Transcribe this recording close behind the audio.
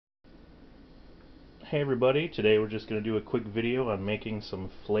Hey everybody, today we're just going to do a quick video on making some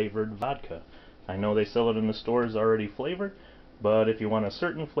flavored vodka. I know they sell it in the stores already flavored, but if you want a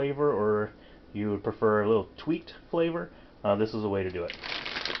certain flavor or you would prefer a little tweaked flavor, this is a way to do it.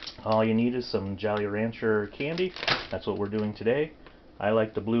 All you need is some Jolly Rancher candy. That's what we're doing today. I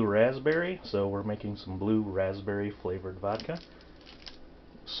like the blue raspberry, so we're making some blue raspberry flavored vodka.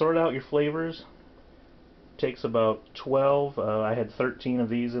 Sort out your flavors. Takes about 12. I had 13 of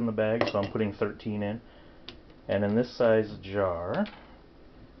these in the bag, so I'm putting 13 in. And in this size jar,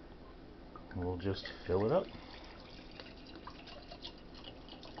 we'll just fill it up.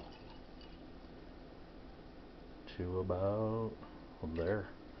 To about there.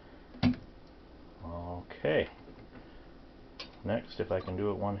 Okay. Next, if I can do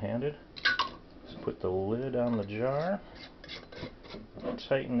it one-handed, just put the lid on the jar,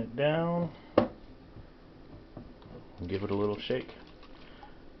 tighten it down, and give it a little shake.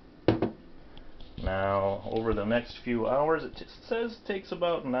 Now, over the next few hours, it says it takes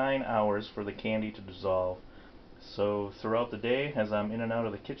about 9 hours for the candy to dissolve. So throughout the day, as I'm in and out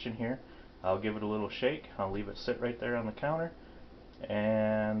of the kitchen here, I'll give it a little shake. I'll leave it sit right there on the counter.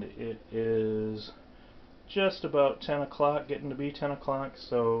 And it is just about 10 o'clock, getting to be 10 o'clock,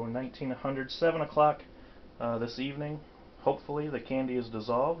 so 1900, 7 o'clock this evening. Hopefully the candy is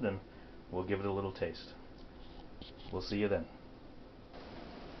dissolved and we'll give it a little taste. We'll see you then.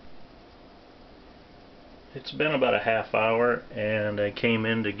 It's been about a half hour and I came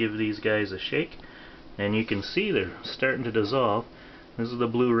in to give these guys a shake and you can see they're starting to dissolve. This is the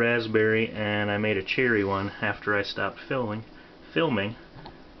blue raspberry and I made a cherry one after I stopped filming.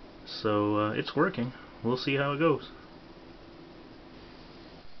 So it's working. We'll see how it goes.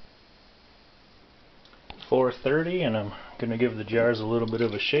 4:30 and I'm going to give the jars a little bit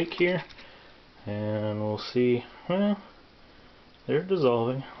of a shake here and we'll see. Well, they're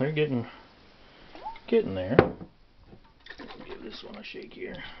dissolving. They're getting there. Give this one a shake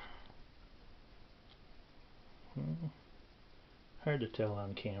here. Hard to tell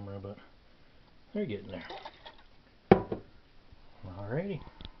on camera, but they're getting there. Alrighty,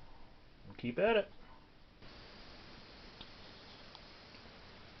 keep at it.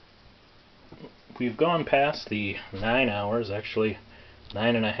 We've gone past the 9 hours, actually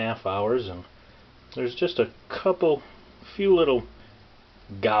 9.5 hours, and there's just a few little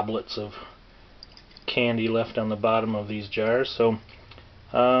goblets of candy left on the bottom of these jars. So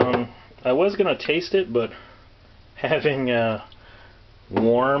I was going to taste it, but having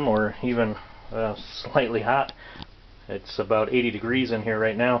warm or even slightly hot, it's about 80 degrees in here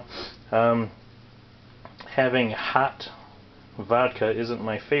right now, having hot vodka isn't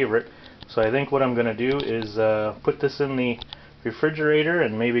my favorite, so I think what I'm going to do is put this in the refrigerator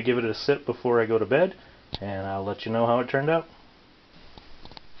and maybe give it a sip before I go to bed, and I'll let you know how it turned out.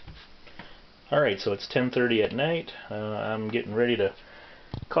 Alright, so it's 10:30 at night. I'm getting ready to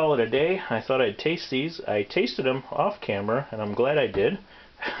call it a day. I thought I'd taste these. I tasted them off camera, and I'm glad I did.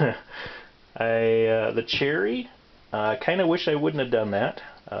 The cherry, I kind of wish I wouldn't have done that.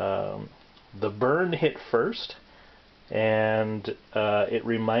 The burn hit first, and it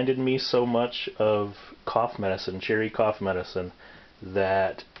reminded me so much of cough medicine, cherry cough medicine,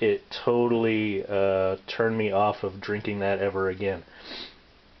 that it totally turned me off of drinking that ever again.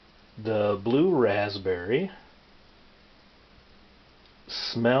 The blue raspberry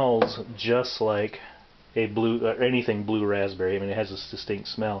smells just like a blue, or anything blue raspberry. I mean, it has this distinct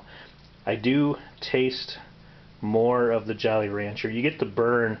smell. I do taste more of the Jolly Rancher. You get the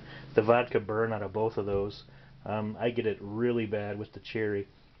burn, the vodka burn out of both of those. I get it really bad with the cherry.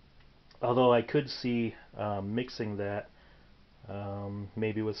 Although I could see mixing that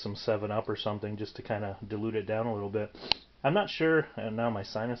maybe with some 7-Up or something just to kind of dilute it down a little bit. I'm not sure, and now my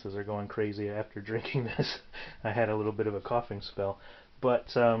sinuses are going crazy after drinking this. I had a little bit of a coughing spell.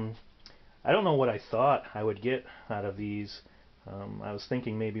 But I don't know what I thought I would get out of these. I was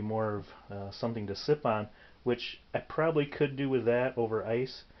thinking maybe more of something to sip on, which I probably could do with that over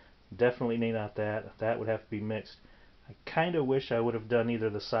ice. Definitely not that. That would have to be mixed. I kind of wish I would have done either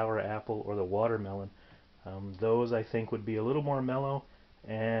the sour apple or the watermelon. Those I think would be a little more mellow,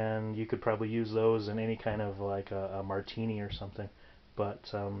 and you could probably use those in any kind of like a martini or something.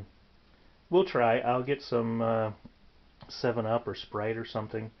 But we'll try. I'll get some 7-Up or Sprite or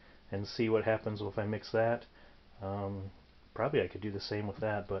something and see what happens if I mix that. Probably I could do the same with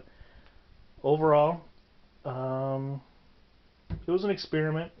that, but overall it was an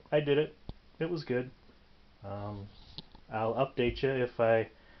experiment. I did it. It was good. I'll update you if I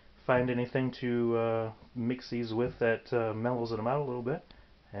find anything to mix these with that mellows them out a little bit,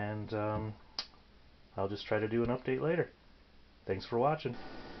 and I'll just try to do an update later. Thanks for watching.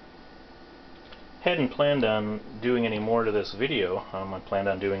 Hadn't planned on doing any more to this video. I planned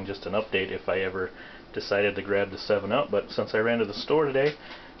on doing just an update if I ever decided to grab the 7-Up, but since I ran to the store today,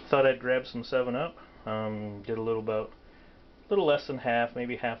 thought I'd grab some 7-Up. Did a little less than half,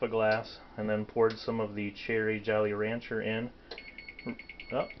 maybe half a glass, and then poured some of the Cherry Jolly Rancher in.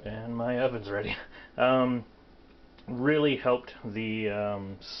 Oh, and my oven's ready. Really helped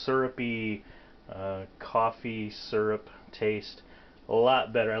the syrupy coffee syrup taste a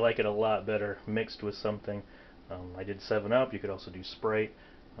lot better. I like it a lot better mixed with something. I did 7-Up. You could also do Sprite.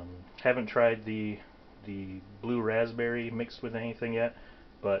 Haven't tried the blue raspberry mixed with anything yet,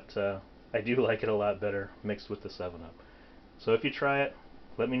 but I do like it a lot better mixed with the 7-Up. So if you try it,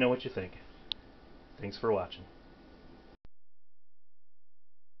 let me know what you think. Thanks for watching.